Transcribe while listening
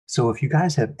So if you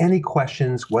guys have any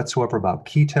questions whatsoever about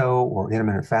keto or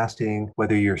intermittent fasting,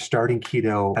 whether you're starting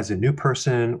keto as a new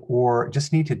person or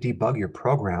just need to debug your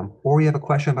program, or you have a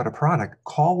question about a product,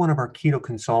 call one of our keto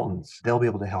consultants. They'll be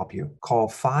able to help you. Call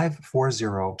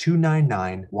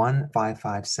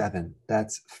 540-299-1557.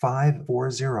 That's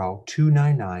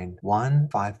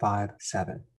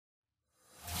 540-299-1557.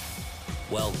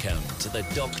 Welcome to the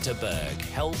Dr. Berg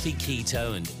Healthy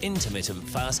Keto and Intermittent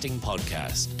Fasting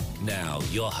Podcast. Now,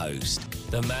 your host,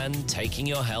 the man taking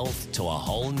your health to a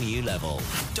whole new level,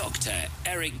 Dr.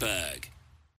 Eric Berg.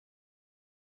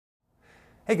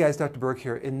 Hey guys, Dr. Berg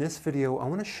here. In this video, I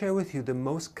want to share with you the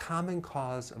most common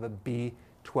cause of a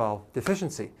B12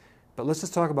 deficiency. But let's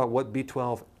just talk about what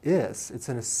B12 is. It's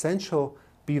an essential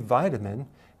B vitamin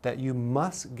that you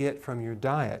must get from your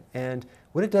diet. And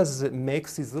what it does is it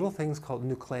makes these little things called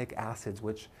nucleic acids,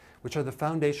 which are the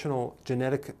foundational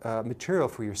genetic material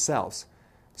for your cells.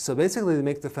 So basically they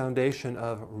make the foundation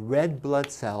of red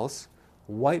blood cells,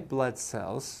 white blood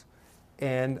cells,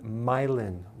 and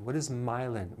myelin. What is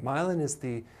myelin? Myelin is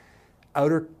the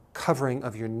outer covering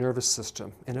of your nervous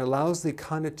system, and it allows the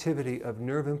conductivity of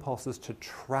nerve impulses to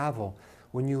travel.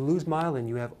 When you lose myelin,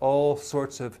 you have all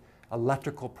sorts of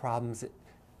electrical problems,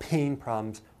 pain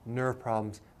problems, nerve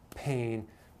problems, pain,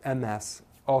 MS,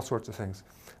 all sorts of things.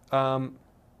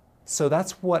 So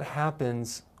that's what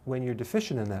happens when you're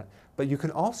deficient in that. But you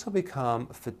can also become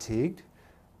fatigued,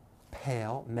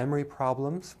 pale, memory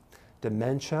problems,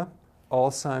 dementia,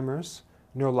 Alzheimer's,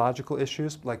 neurological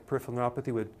issues like peripheral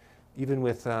neuropathy, even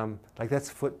with like that's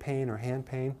foot pain or hand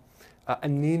pain,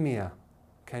 anemia.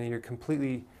 Kind of you're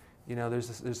completely,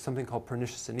 there's something called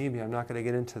pernicious anemia. I'm not going to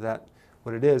get into that,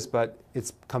 what it is, but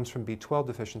it comes from B12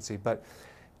 deficiency. But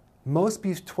most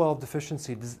B12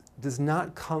 deficiency does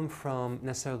not come from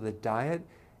necessarily the diet.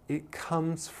 It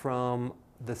comes from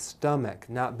the stomach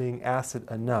not being acid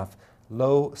enough,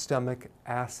 low stomach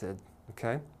acid,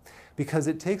 okay? Because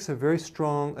it takes a very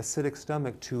strong acidic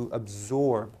stomach to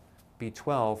absorb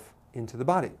B12 into the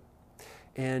body.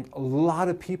 And a lot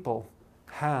of people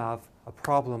have a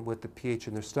problem with the pH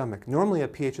in their stomach. Normally a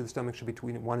pH of the stomach should be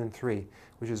between 1 and 3,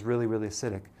 which is really, really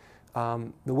acidic.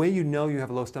 The way you know you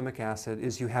have a low stomach acid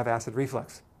is you have acid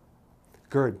reflux,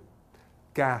 GERD,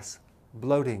 gas,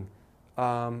 bloating,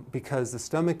 because the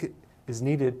stomach is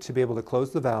needed to be able to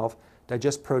close the valve,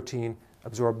 digest protein,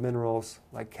 absorb minerals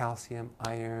like calcium,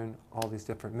 iron, all these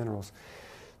different minerals.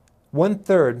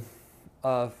 1/3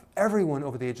 of everyone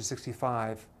over the age of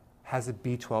 65 has a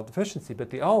B12 deficiency, but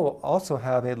they all also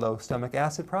have a low stomach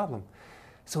acid problem.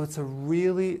 So it's a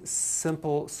really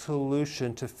simple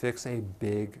solution to fix a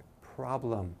big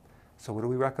problem. So what do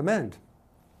we recommend?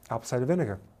 Apple cider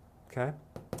vinegar, okay?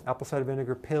 Apple cider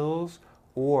vinegar pills,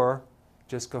 or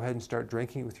just go ahead and start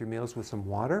drinking it with your meals with some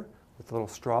water, with a little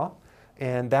straw,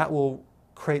 and that will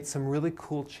create some really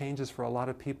cool changes for a lot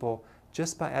of people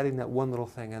just by adding that one little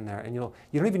thing in there. And you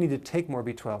don't even need to take more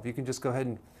B12. You can just go ahead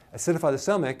and acidify the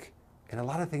stomach, and a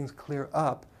lot of things clear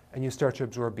up, and you start to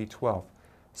absorb B12.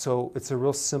 So it's a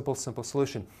real simple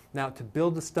solution. Now, to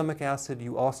build the stomach acid,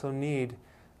 you also need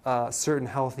certain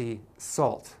healthy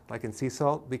salt, like in sea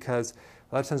salt, because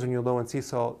a lot of times when you're low in sea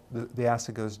salt, the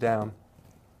acid goes down.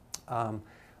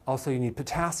 Also, you need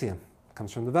potassium. It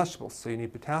comes from the vegetables. So you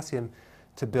need potassium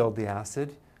to build the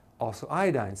acid. Also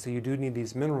iodine. So you do need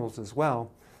these minerals as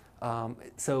well.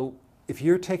 So if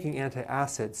you're taking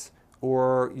antacids,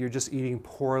 or you're just eating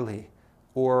poorly,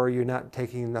 or you're not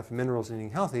taking enough minerals and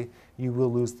eating healthy, you will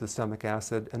lose the stomach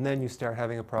acid, and then you start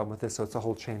having a problem with this. So it's a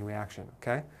whole chain reaction,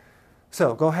 okay?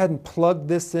 So go ahead and plug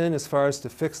this in as far as to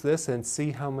fix this and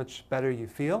see how much better you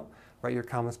feel. Write your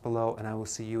comments below, and I will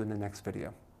see you in the next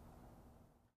video.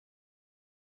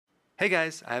 Hey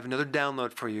guys, I have another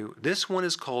download for you. This one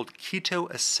is called Keto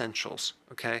Essentials,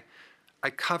 okay? I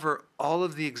cover all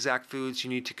of the exact foods you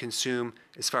need to consume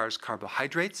as far as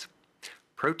carbohydrates,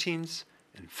 proteins,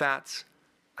 and fats.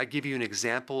 I give you an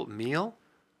example meal.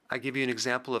 I give you an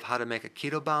example of how to make a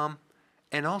keto bomb,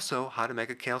 and also how to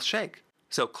make a kale shake.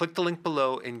 So click the link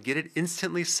below and get it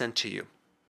instantly sent to you.